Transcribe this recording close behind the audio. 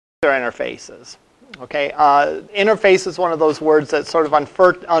interfaces. Okay, interface is one of those words that sort of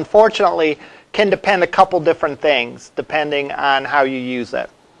unfortunately can depend a couple different things depending on how you use it.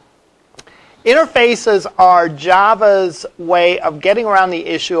 Interfaces are Java's way of getting around the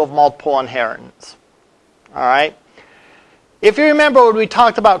issue of multiple inheritance. All right. If you remember when we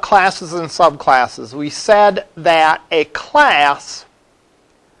talked about classes and subclasses, we said that a class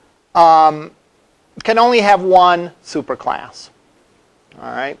can only have one superclass.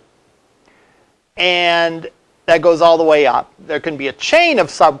 All right. And that goes all the way up. There can be a chain of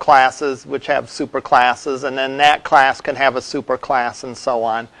subclasses which have superclasses, and then that class can have a superclass and so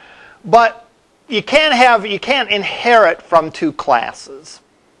on. But you can't inherit from two classes.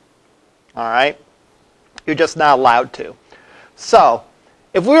 All right? You're just not allowed to. So,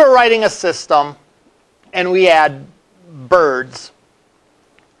 if we were writing a system and we had birds,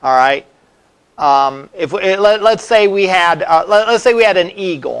 all right? Let's say we had an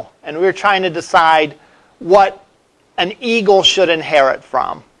eagle, and we were trying to decide what an eagle should inherit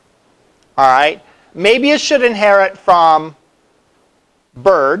from. All right? Maybe it should inherit from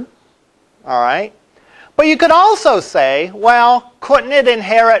bird. All right? But you could also say, well, couldn't it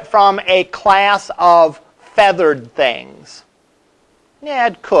inherit from a class of feathered things? Yeah,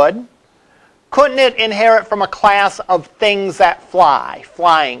 it could. Couldn't it inherit from a class of things that fly,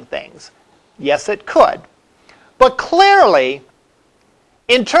 flying things? Yes, it could. But clearly,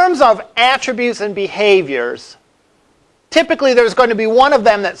 in terms of attributes and behaviors, typically there's going to be one of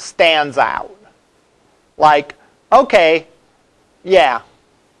them that stands out. Like, okay, yeah,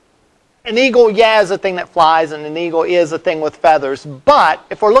 an eagle, yeah, is a thing that flies, and an eagle is a thing with feathers. But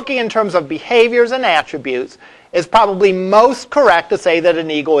if we're looking in terms of behaviors and attributes, it's probably most correct to say that an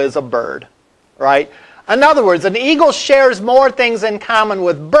eagle is a bird, right? In other words, an eagle shares more things in common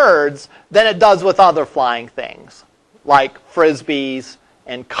with birds than it does with other flying things, like frisbees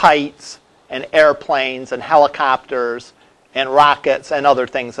and kites and airplanes and helicopters and rockets and other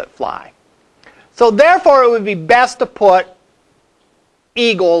things that fly. So therefore, it would be best to put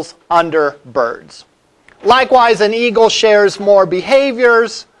eagles under birds. Likewise, an eagle shares more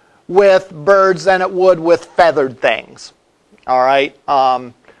behaviors with birds than it would with feathered things. All right?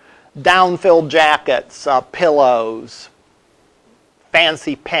 Down-filled jackets, pillows,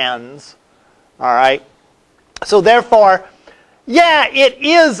 fancy pens. All right? So therefore, yeah, it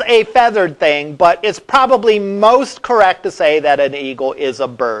is a feathered thing, but it's probably most correct to say that an eagle is a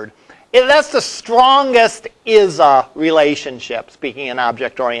bird. That's the strongest is-a relationship, speaking in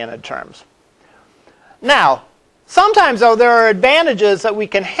object-oriented terms. Now, sometimes, though, there are advantages that we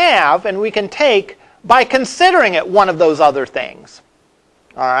can have and we can take by considering it one of those other things.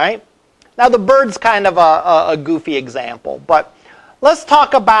 All right? Now, the bird's kind of a goofy example, but let's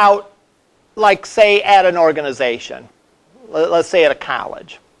talk about, like, say, at an organization. Let's say at a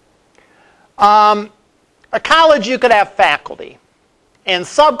college. A college, you could have faculty. And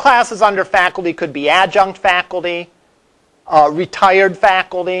subclasses under faculty could be adjunct faculty, retired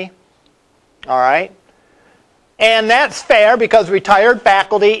faculty. All right? And that's fair because retired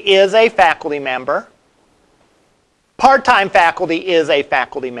faculty is a faculty member. Part-time faculty is a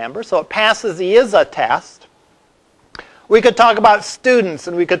faculty member, so it passes the ISA test. We could talk about students,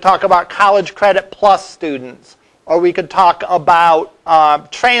 and we could talk about college credit plus students. Or we could talk about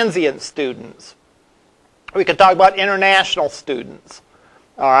transient students. We could talk about international students.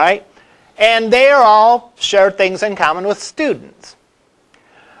 All right? And they are all share things in common with students.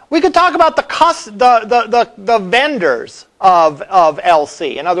 We could talk about the vendors of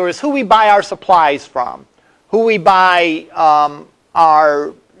LC. In other words, who we buy our supplies from, who we buy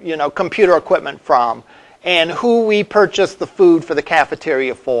our computer equipment from, and who we purchase the food for the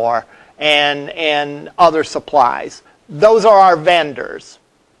cafeteria for, and other supplies. Those are our vendors.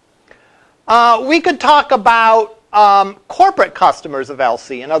 We could talk about corporate customers of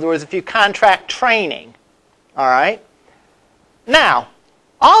LC. In other words, if you contract training. All right? Now,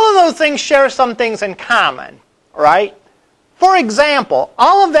 all of those things share some things in common, right? For example,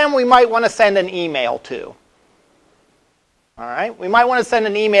 all of them we might want to send an email to. All right? We might want to send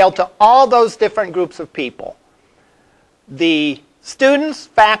an email to all those different groups of people. The students,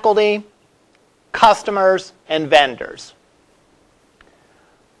 faculty, customers, and vendors.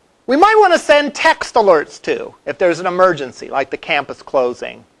 We might want to send text alerts to if there's an emergency, like the campus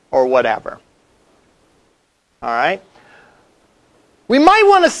closing or whatever. All right? We might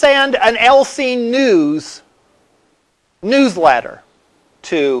want to send an LC News newsletter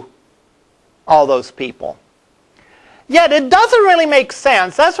to all those people. Yet it doesn't really make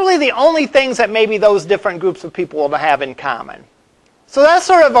sense. That's really the only things that maybe those different groups of people will have in common. So that's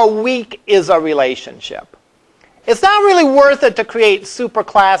sort of a weak is-a relationship. it's not really worth it to create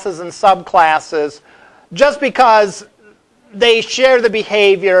superclasses and subclasses just because they share the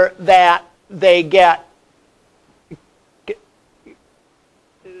behavior that they get,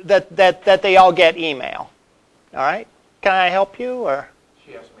 that they all get email. All right? Can I help you? Or?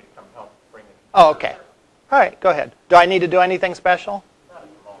 She asked me to come help bring it. Oh, okay. All right, go ahead. Do I need to do anything special? Not at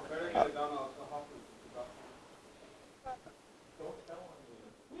the moment.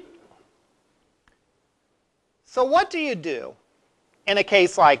 So what do you do in a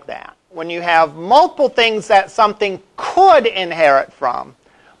case like that, when you have multiple things that something could inherit from,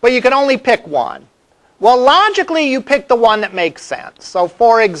 but you can only pick one? Well, logically, you pick the one that makes sense. So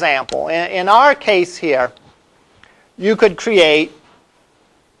for example, in our case here, you could create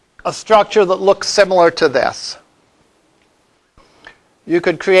a structure that looks similar to this. You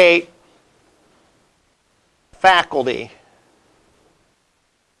could create faculty.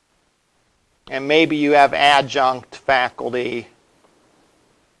 And maybe you have adjunct faculty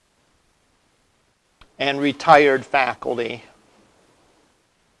and retired faculty.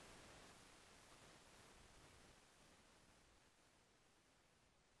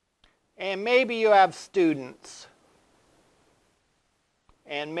 And maybe you have students.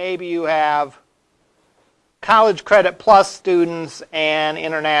 And maybe you have college credit plus students and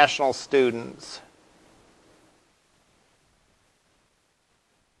international students.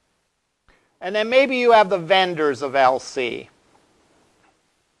 And then maybe you have the vendors of LC.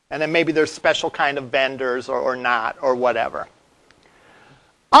 And then maybe there's special kind of vendors or not or whatever.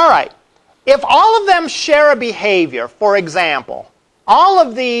 All right. If all of them share a behavior, for example, all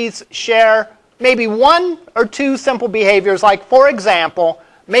of these share maybe one or two simple behaviors, like for example,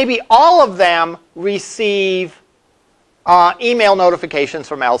 maybe all of them receive email notifications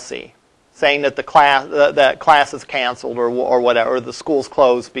from LC saying that the class is canceled or whatever, or the school's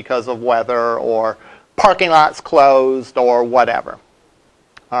closed because of weather, or parking lot's closed, or whatever.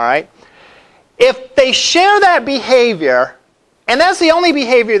 All right? If they share that behavior, and that's the only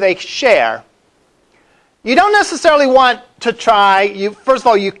behavior they share, you don't necessarily want to try, first of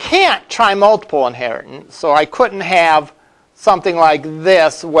all, you can't try multiple inheritance. So I couldn't have something like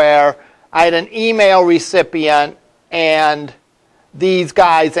this where I had an email recipient and these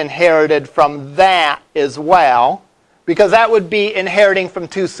guys inherited from that as well, because that would be inheriting from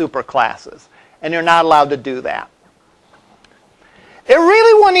two superclasses, and you're not allowed to do that. It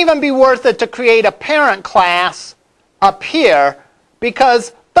really wouldn't even be worth it to create a parent class up here,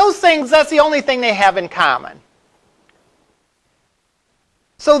 because those things, that's the only thing they have in common.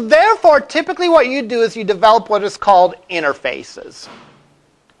 So therefore, typically what you do is you develop what is called interfaces.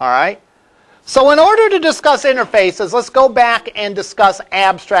 All right? So in order to discuss interfaces, let's go back and discuss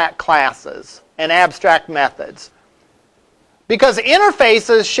abstract classes and abstract methods. Because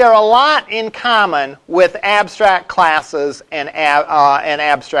interfaces share a lot in common with abstract classes and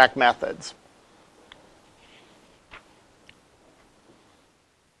abstract methods.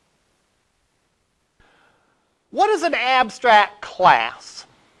 What is an abstract class?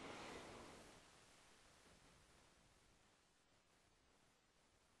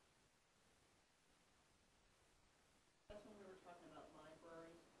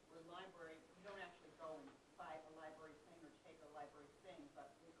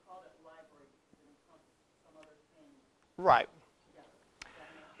 Right.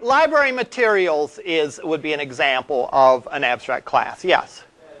 Library materials would be an example of an abstract class. Yes.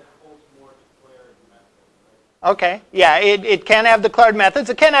 Okay. Yeah, it can have declared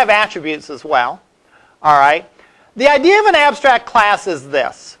methods. It can have attributes as well. All right. The idea of an abstract class is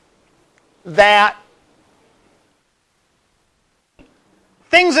this, that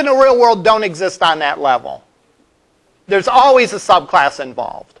things in the real world don't exist on that level. There's always a subclass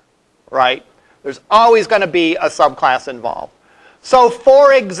involved, right? There's always going to be a subclass involved. So,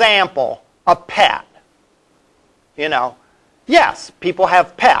 for example, a pet. You know, yes, people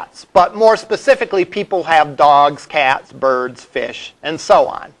have pets, but more specifically, people have dogs, cats, birds, fish, and so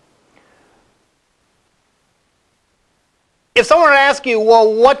on. If someone were to ask you,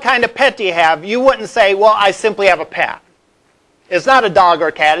 well, what kind of pet do you have? You wouldn't say, well, I simply have a pet. It's not a dog or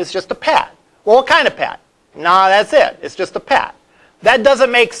a cat, it's just a pet. Well, what kind of pet? No, that's it. It's just a pet. That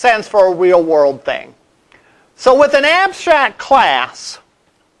doesn't make sense for a real world thing. So with an abstract class,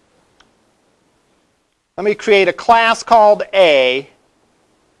 let me create a class called A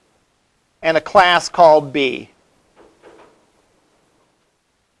and a class called B.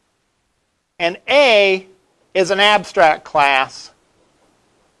 And A is an abstract class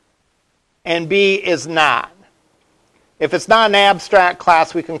and B is not. If it's not an abstract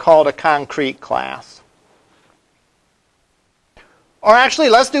class, we can call it a concrete class. Or actually,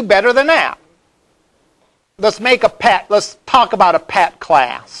 let's do better than that. make a pet. Let's talk about a pet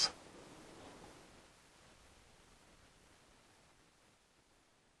class.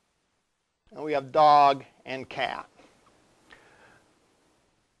 And we have dog and cat.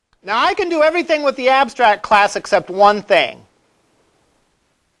 Now I can do everything with the abstract class except one thing.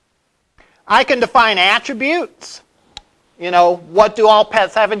 I can define attributes. You know, what do all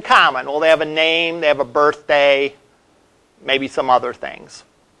pets have in common? Well, they have a name, they have a birthday, maybe some other things.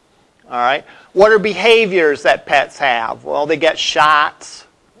 All right. What are behaviors that pets have? Well, they get shots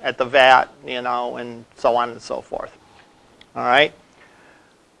at the vet, you know, and so on and so forth. All right.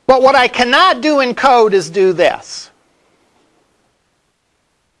 But what I cannot do in code is do this.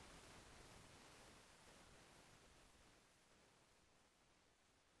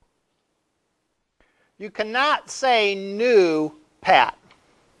 You cannot say new pet.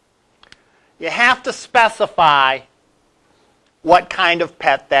 You have to specify what kind of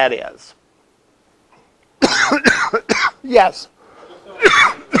pet that is. Yes. So if you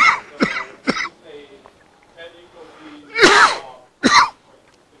say pet equals the dog,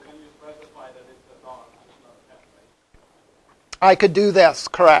 then you specify that it's a dog, it's not a pet, right? I could do this,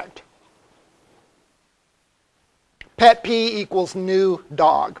 correct. Pet P equals new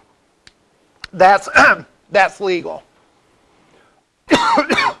dog. That's that's legal.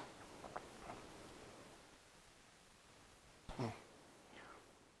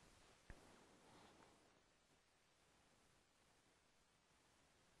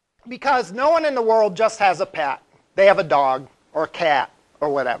 Because no one in the world just has a pet. They have a dog or a cat or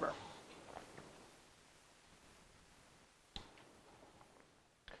whatever.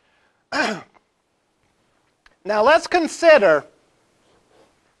 Now let's consider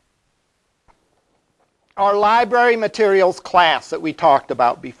our library materials class that we talked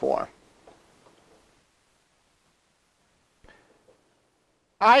about before.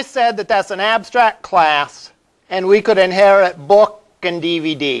 I said that that's an abstract class, and we could inherit book and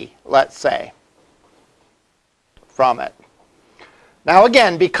DVD, let's say, from it. Now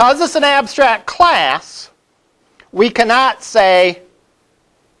again, because it's an abstract class, we cannot say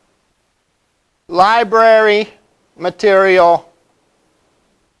library material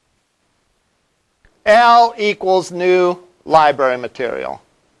L equals new library material.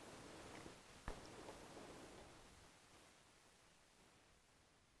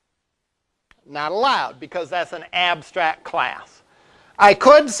 Not allowed, because that's an abstract class. I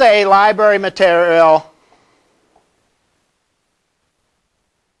could say library material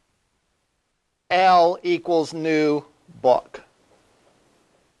L equals new book.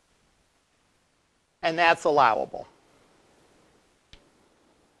 And that's allowable.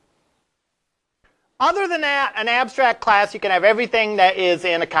 Other than that, an abstract class, you can have everything that is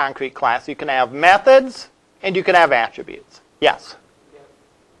in a concrete class. You can have methods, and you can have attributes. Yes?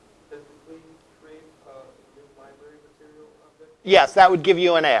 Does it please create a new library material object? Yes, that would give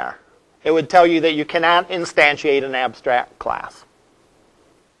you an error. It would tell you that you cannot instantiate an abstract class.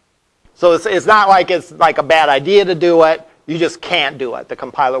 So it's not like it's like a bad idea to do it. You just can't do it. The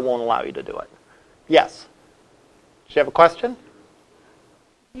compiler won't allow you to do it. Yes? Does you have a question?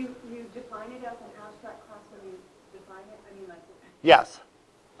 You define it as an abstract class when you define it? I mean, like... Yes.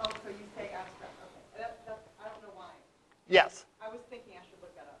 Oh, so you say abstract. Okay. I don't know why. Yes. I was thinking I should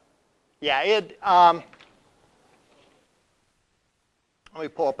look that up. Yeah, let me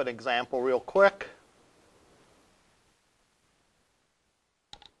pull up an example real quick.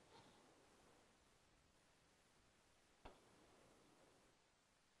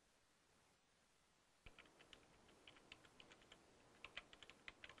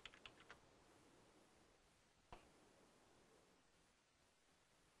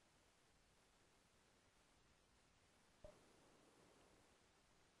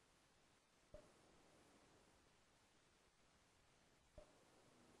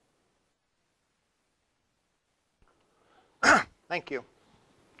 Thank you.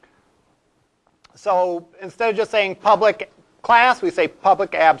 So instead of just saying public class, we say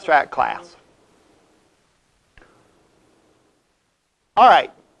public abstract class. All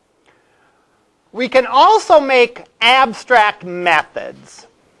right. We can also make abstract methods.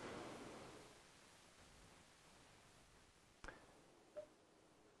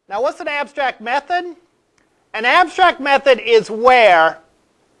 Now, what's an abstract method? An abstract method is where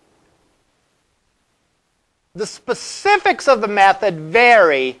the specifics of the method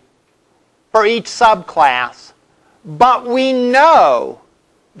vary for each subclass, but we know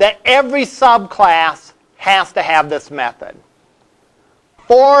that every subclass has to have this method.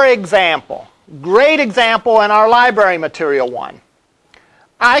 For example, great example in our library material one,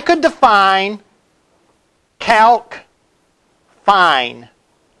 I could define calc fine.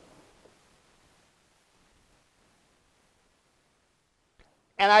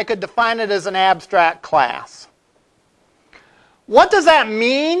 and I could define it as an abstract class. What does that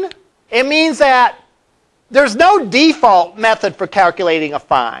mean? It means that there's no default method for calculating a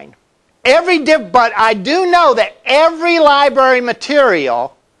fine. But I do know that every library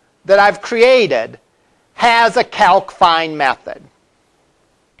material that I've created has a calc fine method.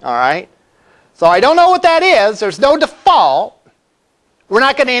 All right? So I don't know what that is. There's no default. We're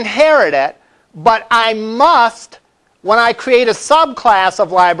not going to inherit it. But I must, when I create a subclass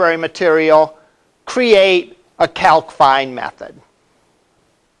of library material, create a calc find method.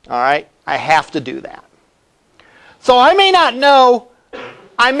 All right? I have to do that. So I may not know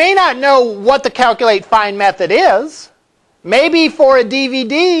what the calculate find method is. Maybe for a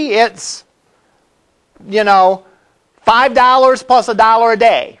DVD it's, $5 plus $1 a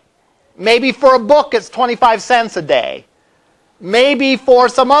day. Maybe for a book it's 25 cents a day. Maybe for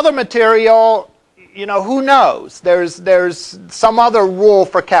some other material, who knows? There's some other rule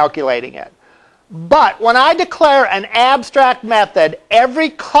for calculating it. But when I declare an abstract method, every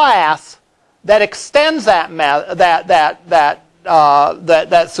class that extends that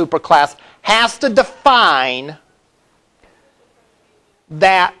superclass has to define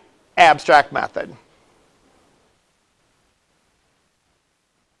that abstract method.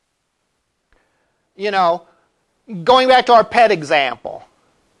 Going back to our pet example,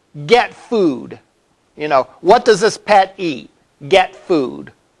 get food. What does this pet eat? Get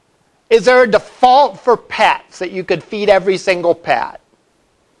food. Is there a default for pets that you could feed every single pet?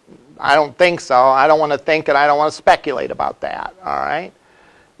 I don't think so. I don't want to think and I don't want to speculate about that. All right?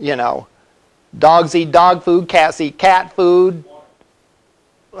 Dogs eat dog food, cats eat cat food.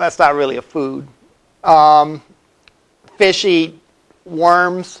 That's not really a food. Fish eat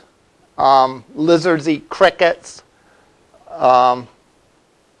worms. Lizards eat crickets.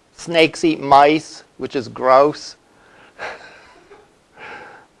 Snakes eat mice, which is gross.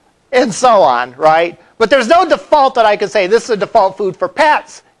 And so on, right? But there's no default that I can say this is a default food for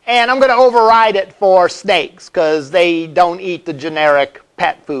pets, and I'm going to override it for snakes because they don't eat the generic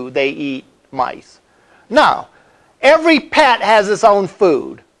pet food. They eat mice. No. Every pet has its own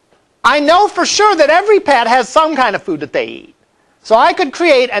food. I know for sure that every pet has some kind of food that they eat. So I could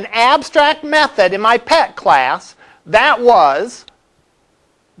create an abstract method in my pet class that was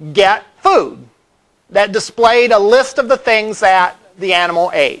get food, that displayed a list of the things that the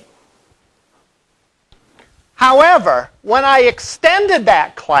animal ate. However, when I extended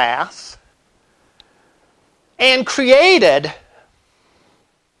that class and created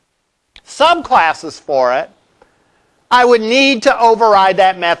subclasses for it, I would need to override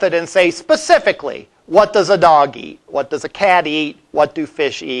that method and say specifically, what does a dog eat? What does a cat eat? What do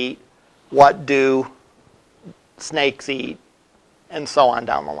fish eat? What do snakes eat? And so on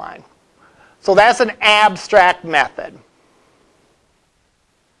down the line. So that's an abstract method.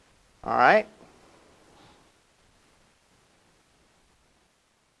 All right?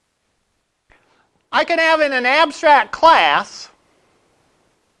 I can have in an abstract class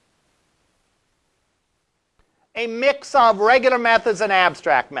a mix of regular methods and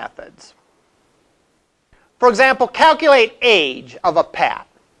abstract methods. For example, calculate age of a pet,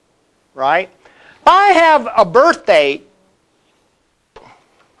 right? If I have a birth date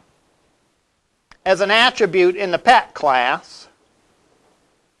as an attribute in the pet class,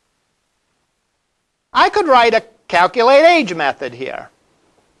 I could write a calculate age method here.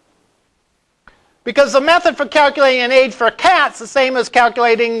 Because the method for calculating an age for a cat is the same as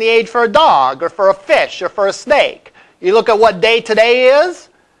calculating the age for a dog or for a fish or for a snake. You look at what day today is,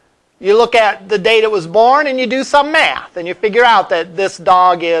 you look at the date it was born, and you do some math, and you figure out that this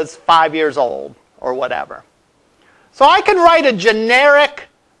dog is 5 years old or whatever. So I can write a generic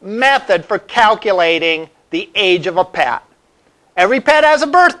method for calculating the age of a pet. Every pet has a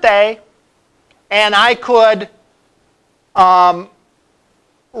birthday, and I could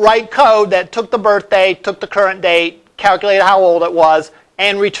write code that took the birthday, took the current date, calculated how old it was,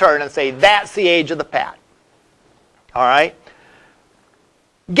 and return and say, that's the age of the pet. All right?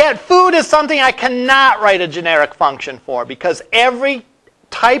 Get food is something I cannot write a generic function for because every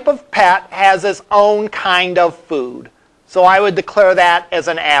type of pet has its own kind of food. So I would declare that as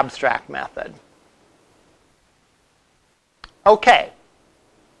an abstract method. Okay.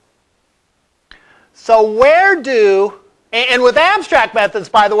 So and with abstract methods,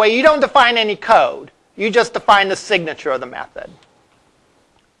 by the way, you don't define any code. You just define the signature of the method.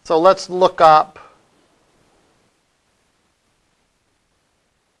 So let's look up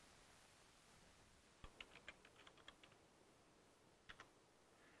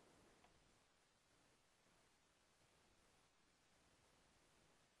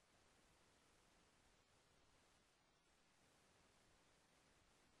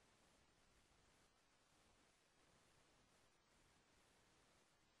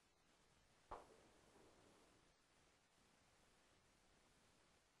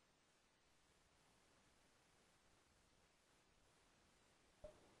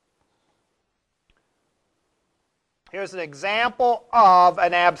Here's an example of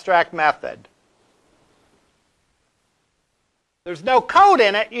an abstract method. There's no code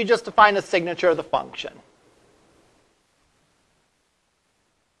in it. You just define the signature of the function.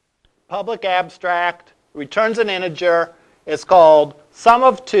 Public abstract, returns an integer. It's called sum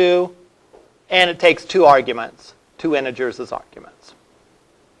of 2, and it takes 2 arguments, 2 integers as arguments.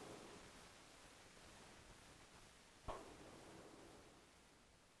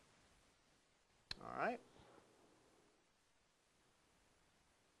 All right.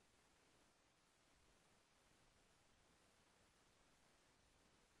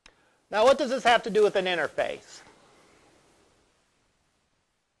 Now, what does this have to do with an interface?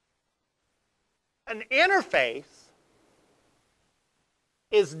 An interface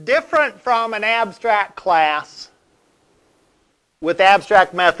is different from an abstract class with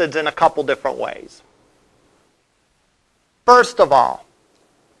abstract methods in a couple different ways. First of all,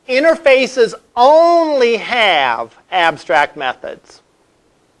 interfaces only have abstract methods.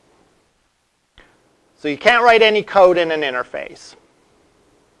 So you can't write any code in an interface.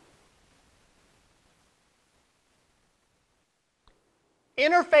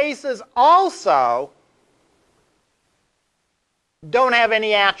 Interfaces also don't have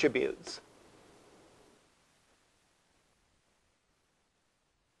any attributes.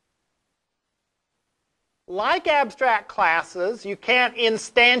 Like abstract classes, you can't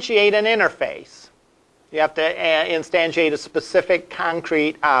instantiate an interface. You have to instantiate a specific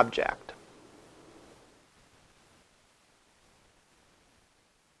concrete object.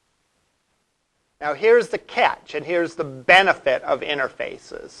 Now here's the catch, and here's the benefit of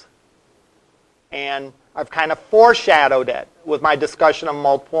interfaces. And I've kind of foreshadowed it with my discussion of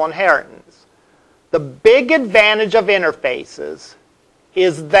multiple inheritance. The big advantage of interfaces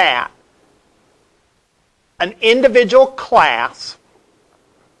is that an individual class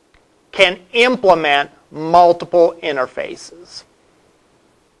can implement multiple interfaces.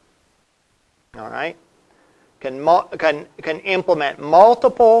 All right? Can implement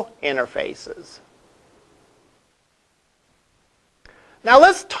multiple interfaces. Now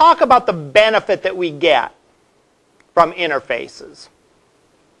let's talk about the benefit that we get from interfaces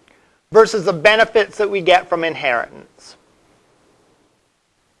versus the benefits that we get from inheritance.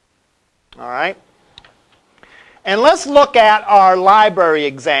 All right? And let's look at our library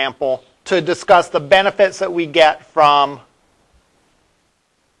example to discuss the benefits that we get from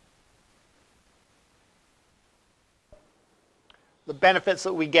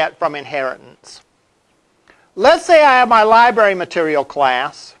inheritance. Let's say I have my library material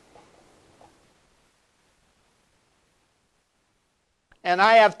class, and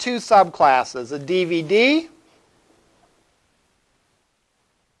I have 2 subclasses, a DVD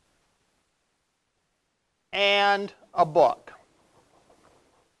and a book.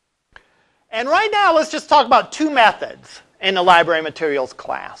 And right now, let's just talk about 2 methods in the library materials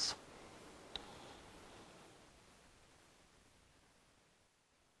class.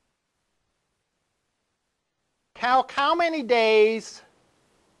 Calc how many days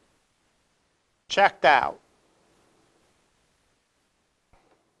checked out.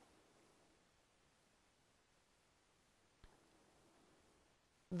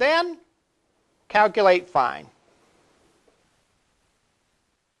 Then calculate fine.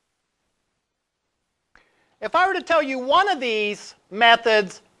 If I were to tell you one of these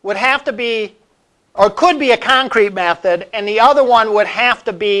methods would have to be, or could be a concrete method, and the other one would have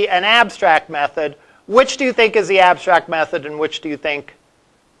to be an abstract method, which do you think is the abstract method and which do you think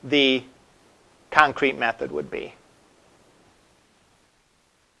the concrete method would be?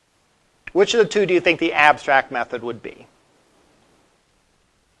 Which of the 2 do you think the abstract method would be?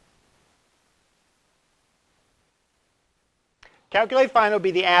 Calculate fine would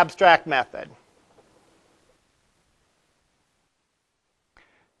be the abstract method.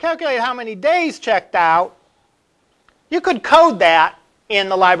 Calculate how many days checked out. You could code that in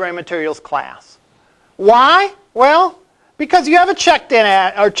the library materials class. Why? Well, because you have a checked in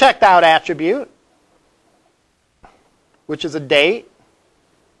or checked out attribute, which is a date.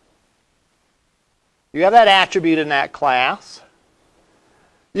 You have that attribute in that class.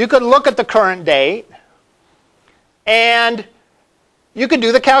 You could look at the current date, and you could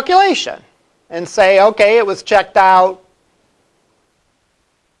do the calculation and say, okay, it was checked out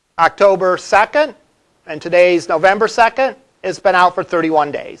October 2nd, and today's November 2nd. It's been out for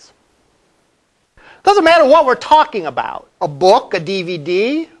 31 days. Doesn't matter what we're talking about. A book, a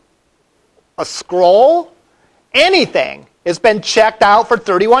DVD, a scroll, anything. It's been checked out for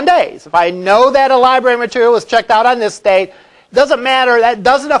 31 days. If I know that a library material was checked out on this date, it doesn't matter. That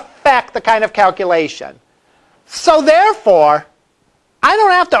doesn't affect the kind of calculation. So therefore, I don't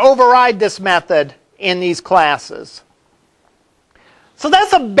have to override this method in these classes. So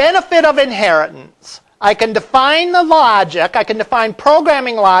that's a benefit of inheritance. I can define the logic, I can define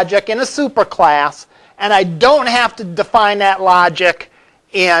programming logic in a superclass, and I don't have to define that logic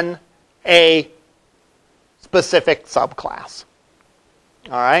in a specific subclass.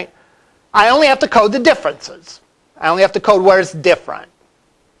 All right? I only have to code the differences. I only have to code where it's different.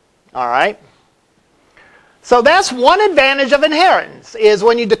 All right? So that's one advantage of inheritance, is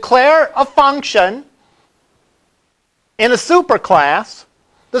when you declare a function in a superclass,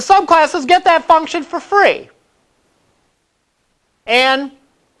 the subclasses get that function for free. And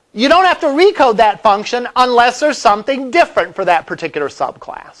you don't have to recode that function unless there's something different for that particular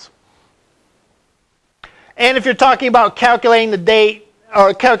subclass. And if you're talking about calculating the date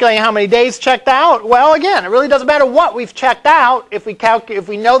or calculating how many days checked out, well, again, it really doesn't matter what we've checked out. If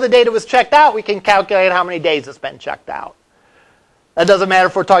we know the data was checked out, we can calculate how many days it's been checked out. That doesn't matter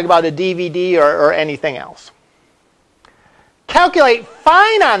if we're talking about a DVD or anything else. Calculate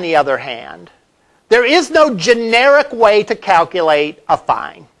fine, on the other hand, there is no generic way to calculate a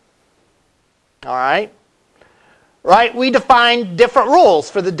fine. All right? Right? We defined different rules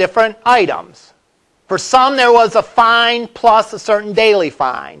for the different items. For some, there was a fine plus a certain daily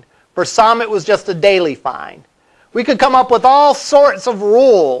fine. For some, it was just a daily fine. We could come up with all sorts of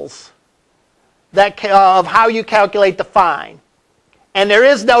rules of how you calculate the fine. And there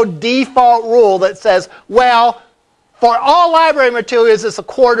is no default rule that says, well, for all library materials, it's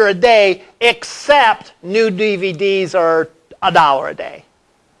 $0.25 a day, except new DVDs are $1 a day.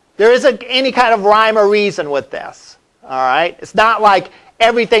 There isn't any kind of rhyme or reason with this. All right? It's not like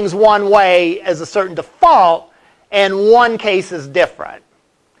everything's one way as a certain default, and one case is different.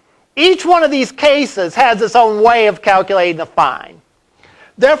 Each one of these cases has its own way of calculating the fine.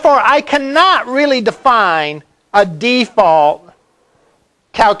 Therefore, I cannot really define a default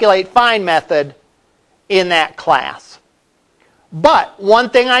calculate fine method in that class. But one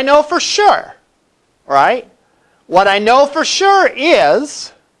thing I know for sure, right? What I know for sure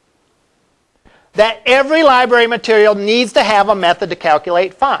is that every library material needs to have a method to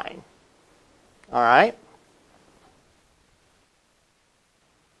calculate fine. All right?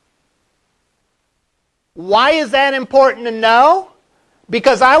 Why is that important to know?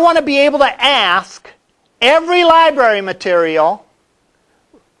 Because I want to be able to ask every library material.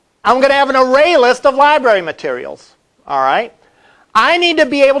 I'm going to have an array list of library materials. All right? I need to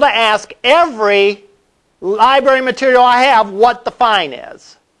be able to ask every library material I have what the fine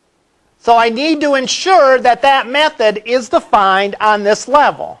is. So I need to ensure that that method is defined on this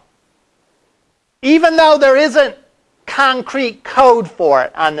level, even though there isn't concrete code for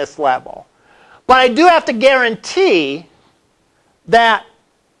it on this level. But I do have to guarantee that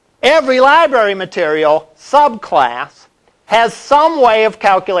every library material subclass has some way of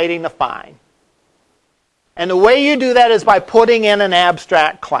calculating the fine. And the way you do that is by putting in an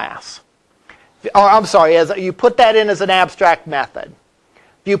abstract class. Or I'm sorry, you put that in as an abstract method.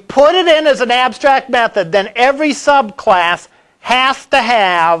 If you put it in as an abstract method, then every subclass has to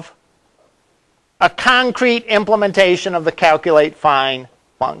have a concrete implementation of the calculate fine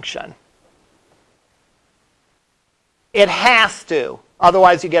function. It has to,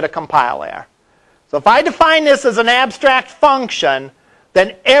 otherwise you get a compile error. So if I define this as an abstract function,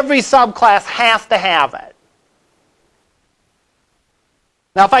 then every subclass has to have it.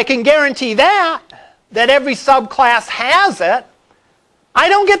 Now if I can guarantee that every subclass has it, I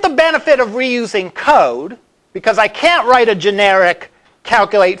don't get the benefit of reusing code, because I can't write a generic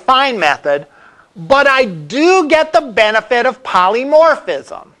calculate fine method, but I do get the benefit of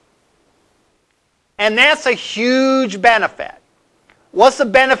polymorphism. And that's a huge benefit. What's the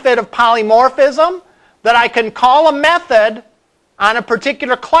benefit of polymorphism? That I can call a method on a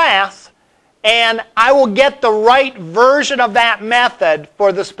particular class, and I will get the right version of that method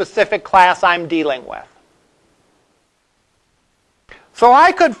for the specific class I'm dealing with. So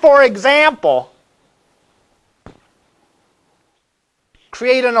I could, for example,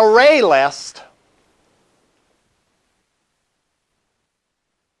 create an array list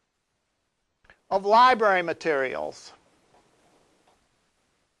of library materials.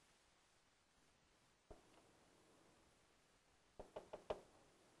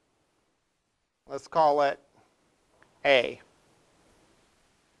 Let's call it A.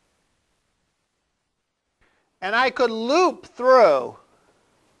 And I could loop through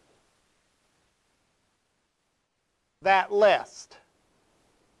that list.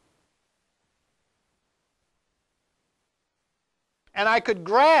 And I could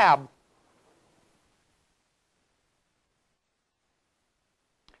grab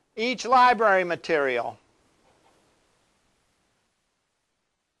each library material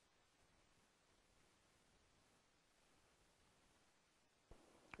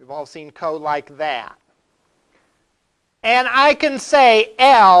We've all seen code like that. And I can say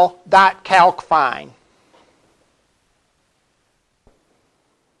L.calcFind.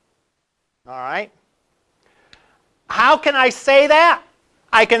 All right? How can I say that?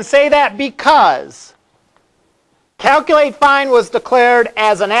 I can say that because CalculateFind was declared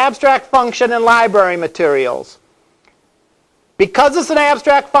as an abstract function in library materials. Because it's an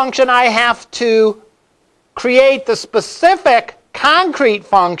abstract function, I have to create the specific concrete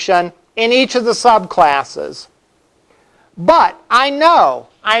function in each of the subclasses. But I know,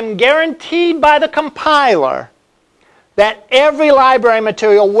 I'm guaranteed by the compiler, that every library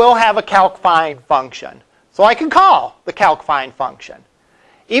material will have a calcfind function. So I can call the calcfind function.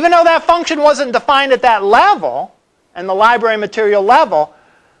 Even though that function wasn't defined at that level, and the library material level,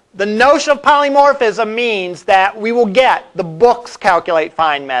 the notion of polymorphism means that we will get the books calculate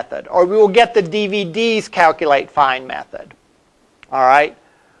find method, or we will get the DVDs calculate find method. All right?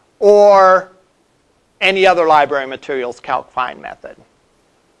 Or any other library materials calc find method.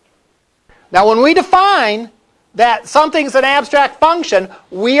 Now when we define that something's an abstract function,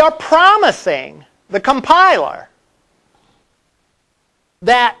 we are promising the compiler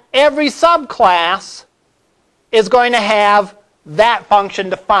that every subclass is going to have that function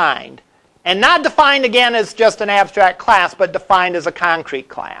defined. And not defined again as just an abstract class, but defined as a concrete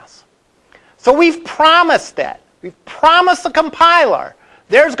class. So we've promised it. We've promised the compiler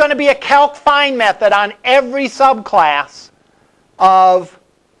there's going to be a calc find method on every subclass of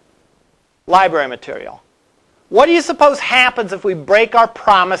library material. What do you suppose happens if we break our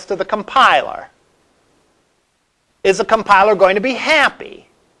promise to the compiler? Is the compiler going to be happy?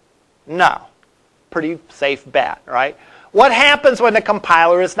 No. Pretty safe bet, right? What happens when the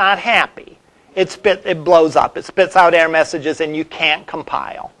compiler is not happy? It blows up. It spits out error messages and you can't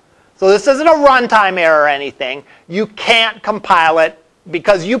compile. So this isn't a runtime error or anything. You can't compile it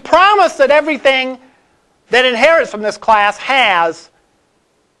because you promised that everything that inherits from this class has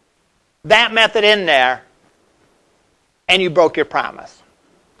that method in there, and you broke your promise.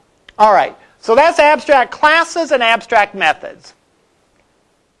 All right, so that's abstract classes and abstract methods.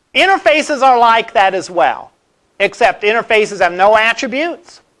 Interfaces are like that as well, except interfaces have no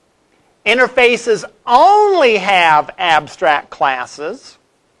attributes. Interfaces only have abstract classes.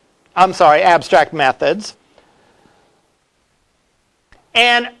 Abstract methods.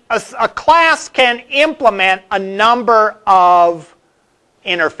 And a class can implement a number of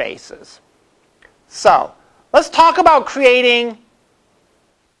interfaces. So let's talk about creating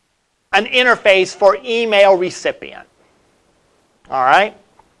an interface for email recipient. All right?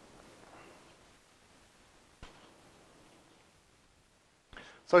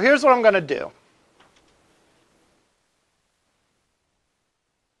 So here's what I'm going to do.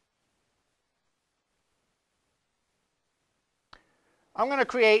 I'm going to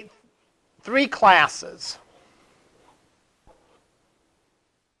create 3 classes.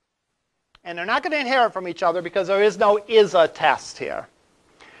 And they're not going to inherit from each other because there is no ISA test here.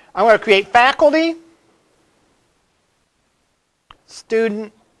 I'm going to create faculty,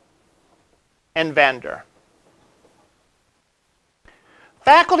 student, and vendor.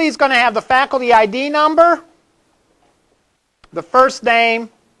 Faculty is going to have the faculty ID number, the first name,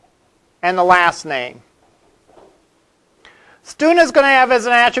 and the last name. Student is going to have as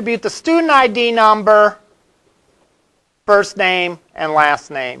an attribute the student ID number, first name, and last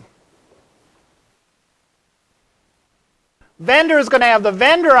name. Vendor is going to have the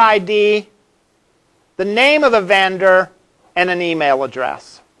vendor ID, the name of the vendor, and an email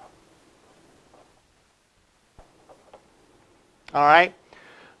address. All right?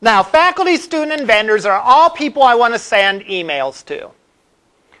 Now, faculty, student, and vendors are all people I want to send emails to.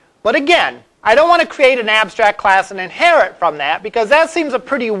 But again, I don't want to create an abstract class and inherit from that because that seems a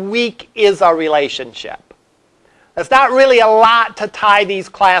pretty weak ISA relationship. There's not really a lot to tie these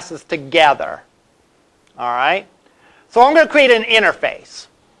classes together. All right? So I'm going to create an interface.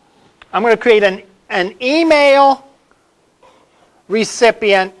 I'm going to create an email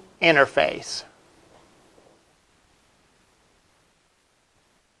recipient interface.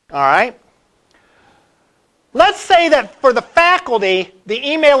 All right? Let's say that for the faculty,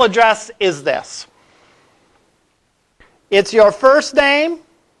 the email address is this. It's your first name,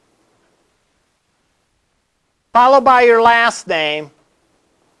 followed by your last name,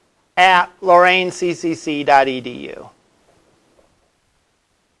 at lorainccc.edu.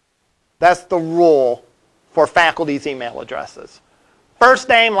 That's the rule for faculty's email addresses. First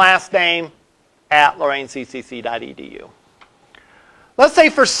name, last name, at lorainccc.edu. Let's say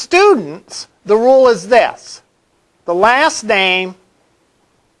for students, the rule is this. The last name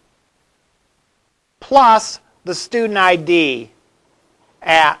plus the student ID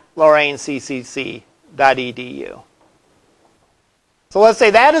at lorainecc.edu. So let's say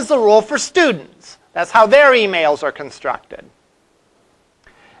that is the rule for students. That's how their emails are constructed.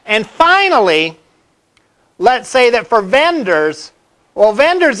 And finally, let's say that for vendors, well,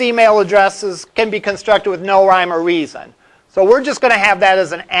 vendors' email addresses can be constructed with no rhyme or reason. So we're just going to have that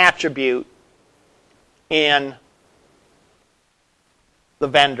as an attribute in the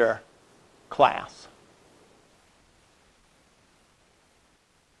vendor class.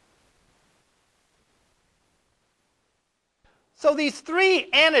 So these three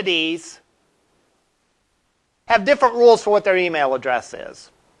entities have different rules for what their email address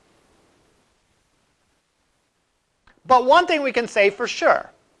is. But one thing we can say for sure,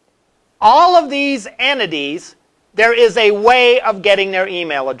 all of these entities, there is a way of getting their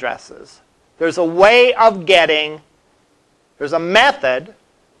email addresses. There's a way of getting, there's a method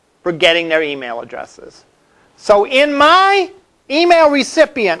for getting their email addresses. So in my email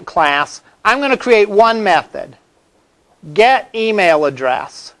recipient class, I'm going to create one method, get email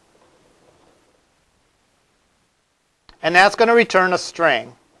address. And that's going to return a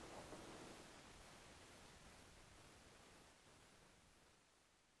string.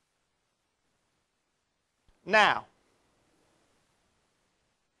 Now,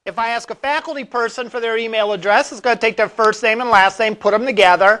 if I ask a faculty person for their email address, it's going to take their first name and last name, put them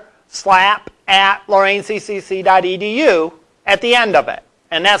together, slap at lorainecc.edu at the end of it.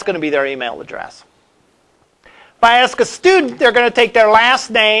 And that's going to be their email address. If I ask a student, they're going to take their last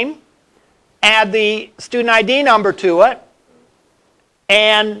name, add the student ID number to it,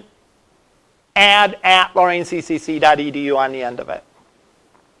 and add at lorainecc.edu on the end of it.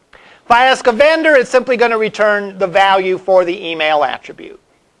 If I ask a vendor, it's simply going to return the value for the email attribute.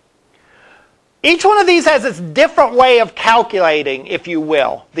 Each one of these has its different way of calculating, if you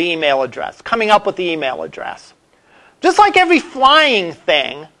will, the email address, coming up with the email address. Just like every flying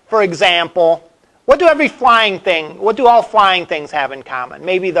thing, for example, what do all flying things have in common?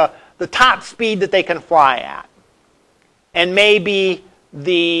 Maybe the top speed that they can fly at. And maybe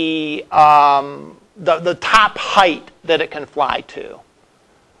the top height that it can fly to.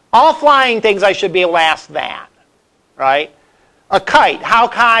 All flying things, I should be able to ask that, right? A kite, how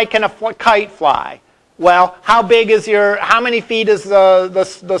high can a kite fly? Well, how many feet is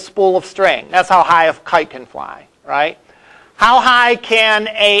the spool of string? That's how high a kite can fly, right? How high can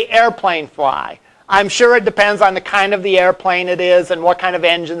an airplane fly? I'm sure it depends on the kind of the airplane it is and what kind of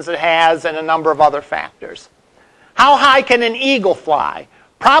engines it has and a number of other factors. How high can an eagle fly?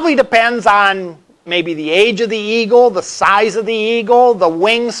 Probably depends on maybe the age of the eagle, the size of the eagle, the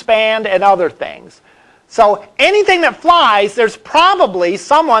wingspan, and other things. So anything that flies, there's probably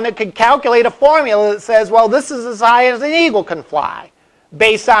someone that could calculate a formula that says, well, this is as high as an eagle can fly,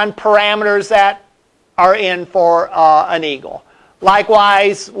 based on parameters that are in for an eagle.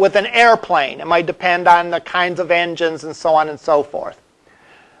 Likewise, with an airplane, it might depend on the kinds of engines and so on and so forth.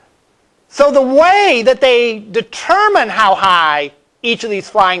 So the way that they determine how high each of these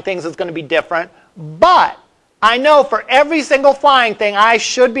flying things is going to be different, but I know for every single flying thing, I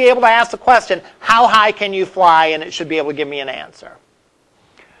should be able to ask the question, how high can you fly? And it should be able to give me an answer.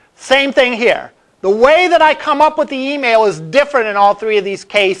 Same thing here. The way that I come up with the email is different in all three of these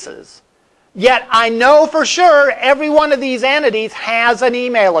cases. Yet I know for sure every one of these entities has an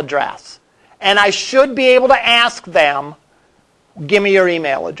email address. And I should be able to ask them, give me your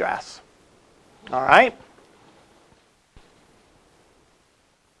email address. All right?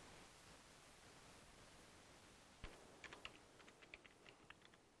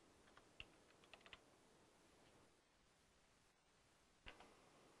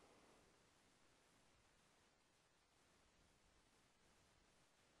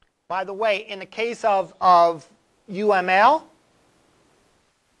 By the way, in the case of UML,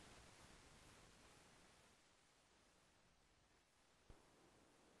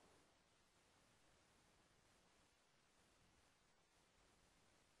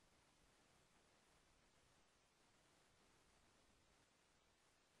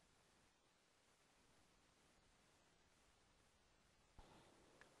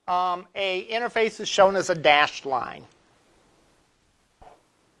 a interface is shown as a dashed line.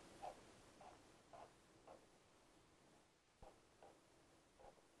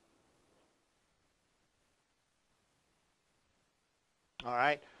 All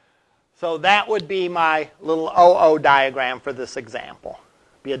right, so that would be my little OO diagram for this example,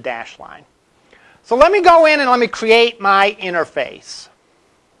 be a dashed line. So let me go in and let me create my interface.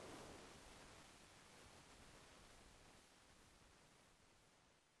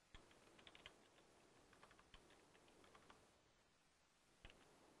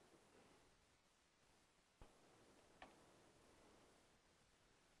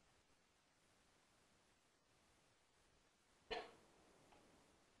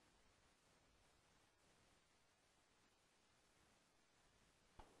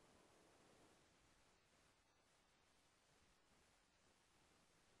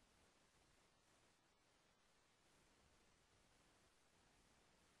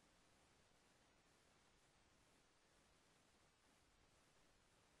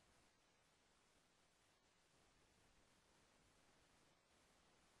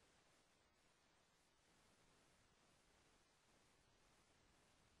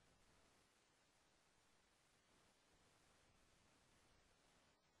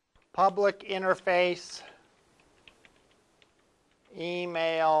 public interface,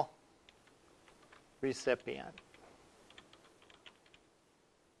 email recipient.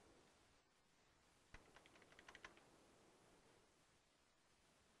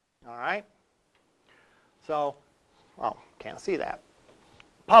 All right? So, well, can't see that.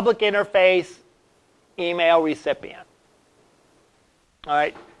 Public interface, email recipient. All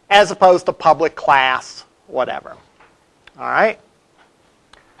right? As opposed to public class, whatever. All right?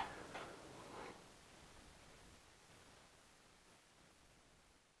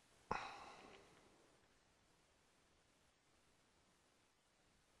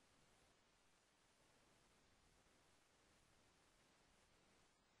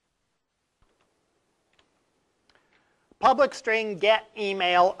 Public string get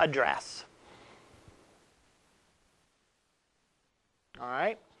email address. All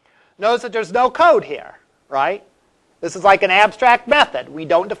right? Notice that there's no code here, right? This is like an abstract method. We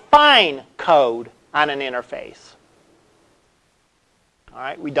don't define code on an interface. All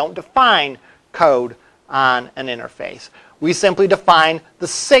right? We don't define code on an interface. We simply define the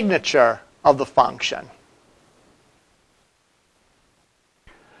signature of the function.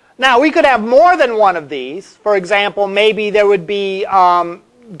 Now, we could have more than one of these. For example, maybe there would be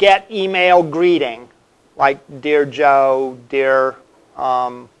get email greeting, like Dear Joe, Dear,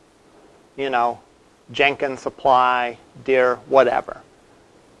 Jenkins Supply, Dear whatever.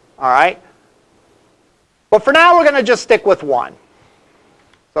 All right? But for now, we're going to just stick with one.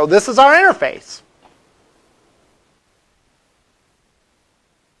 So this is our interface.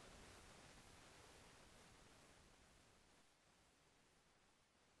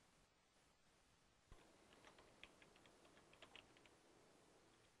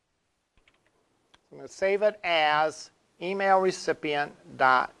 I'm going to save it as email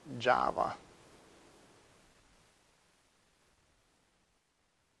recipient.java.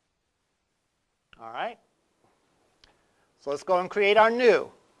 All right. So let's go and create our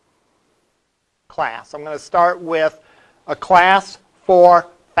new class. I'm going to start with a class for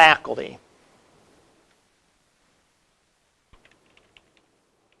faculty.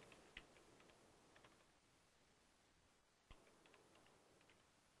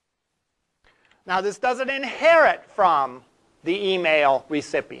 Now, this doesn't inherit from the email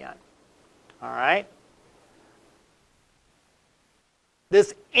recipient. All right?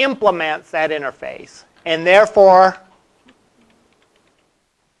 This implements that interface. And therefore,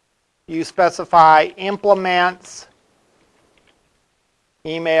 you specify implements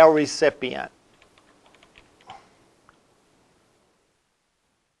email recipient.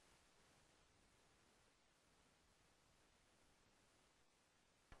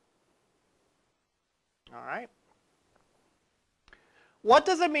 All right. What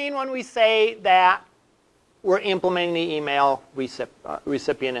does it mean when we say that we're implementing the email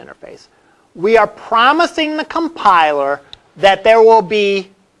recipient interface? We are promising the compiler that there will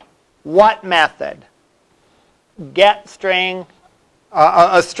be what method? Get string,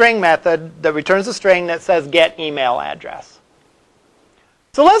 a string method that returns a string that says get email address.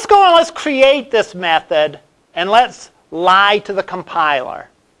 So let's go and let's create this method and let's lie to the compiler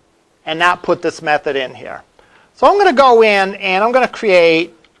and not put this method in here. So I'm going to go in and I'm going to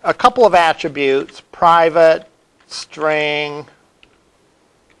create a couple of attributes, private string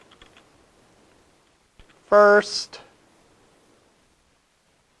first,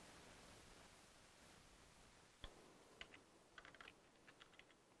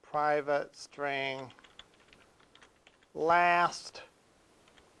 private string last.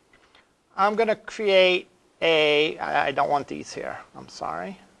 I'm going to create I don't want these here. I'm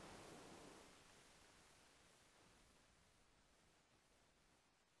sorry.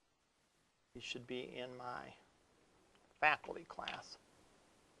 These should be in my faculty class.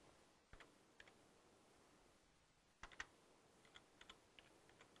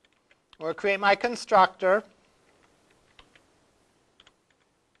 We'll create my constructor.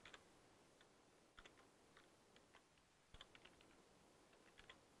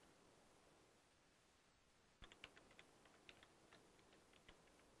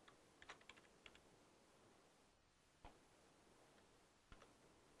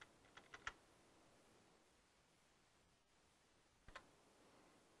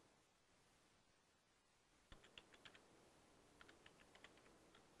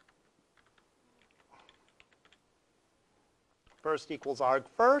 First equals arg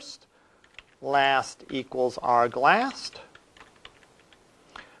first. Last equals arg last.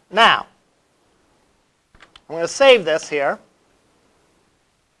 Now, I'm going to save this here.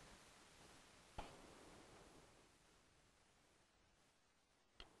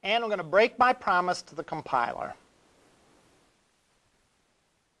 And I'm going to break my promise to the compiler.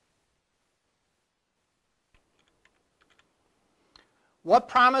 What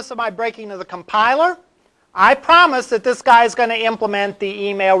promise am I breaking to the compiler? I promise that this guy is going to implement the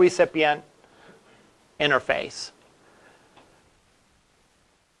email recipient interface.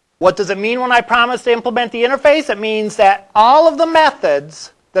 What does it mean when I promise to implement the interface? It means that all of the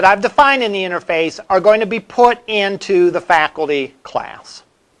methods that I've defined in the interface are going to be put into the faculty class.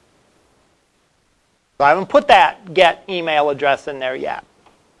 So I haven't put that get email address in there yet.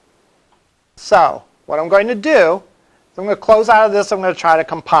 So what I'm going to do is I'm going to close out of this. I'm going to try to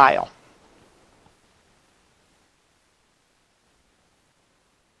compile.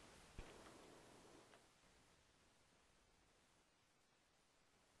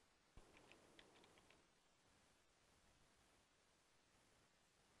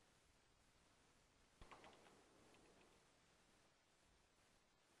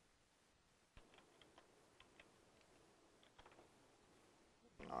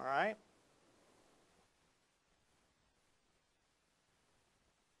 All right.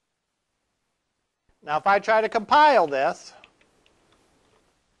 Now if I try to compile this,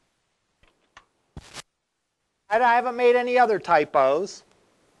 I haven't made any other typos.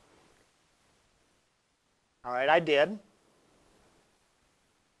 All right, I did.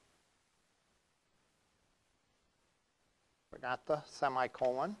 Forgot the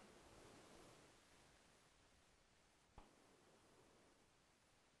semicolon.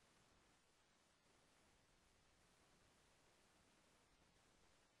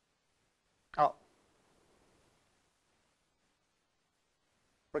 Oh.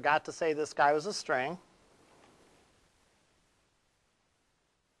 Forgot to say this guy was a string.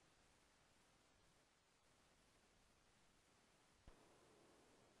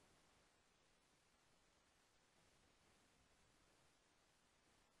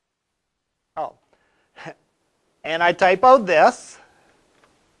 Oh. And I typoed this.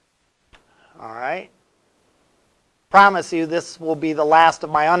 All right. Promise you this will be the last of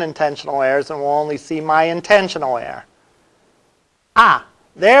my unintentional errors and we'll only see my intentional error. Ah,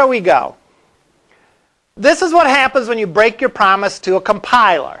 there we go. This is what happens when you break your promise to a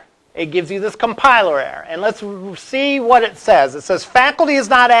compiler. It gives you this compiler error. And let's see what it says. It says faculty is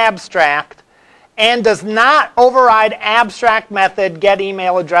not abstract and does not override abstract method get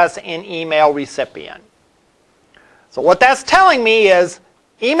email address in email recipient. So what that's telling me is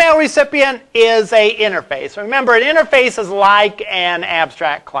email recipient is an interface. Remember, an interface is like an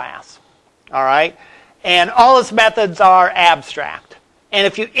abstract class. All right? And all its methods are abstract. And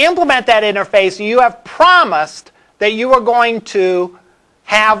if you implement that interface, you have promised that you are going to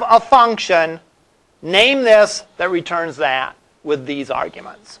have a function, name this, that returns that with these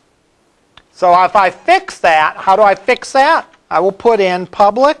arguments. So if I fix that, how do I fix that? I will put in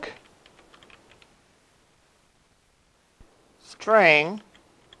public string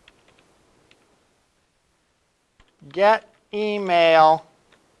get email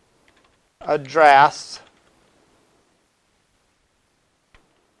address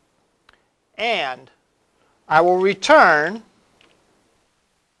and I will return,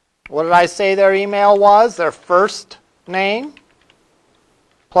 what did I say their email was? Their first name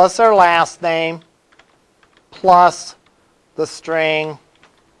plus their last name plus the string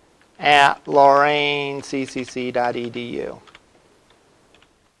at lorainccc.edu.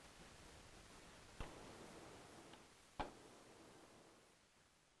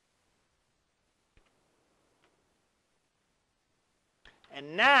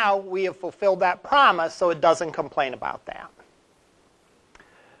 And now we have fulfilled that promise so it doesn't complain about that.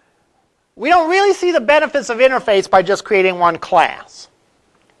 We don't really see the benefits of interface by just creating one class.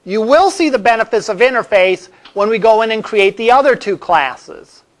 You will see the benefits of interface when we go in and create the other two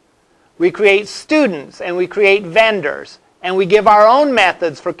classes. We create students and we create vendors and we give our own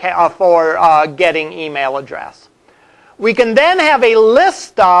methods for getting email address. We can then have a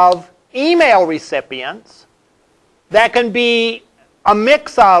list of email recipients that can be a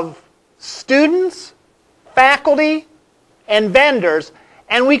mix of students, faculty, and vendors,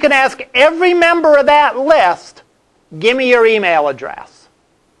 and we can ask every member of that list, give me your email address.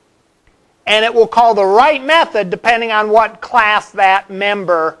 And it will call the right method depending on what class that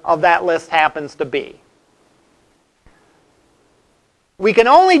member of that list happens to be. We can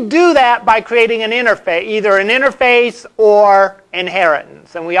only do that by creating an interface, either an interface or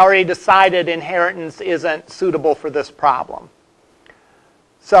inheritance. And we already decided inheritance isn't suitable for this problem.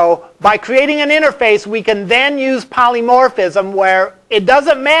 So by creating an interface, we can then use polymorphism where it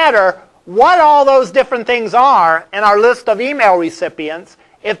doesn't matter what all those different things are in our list of email recipients.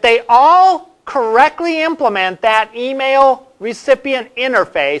 If they all correctly implement that email recipient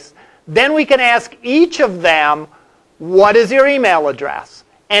interface, then we can ask each of them, what is your email address?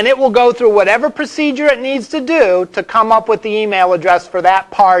 and it will go through whatever procedure it needs to do to come up with the email address for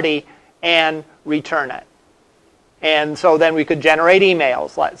that party and return it. And so then we could generate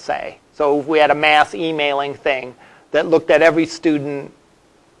emails, let's say. So if we had a mass emailing thing that looked at every student,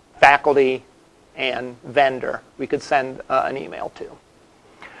 faculty, and vendor, we could send an email to.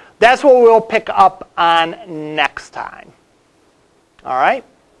 That's what we'll pick up on next time. All right?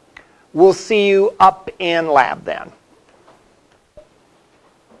 We'll see you up in lab then.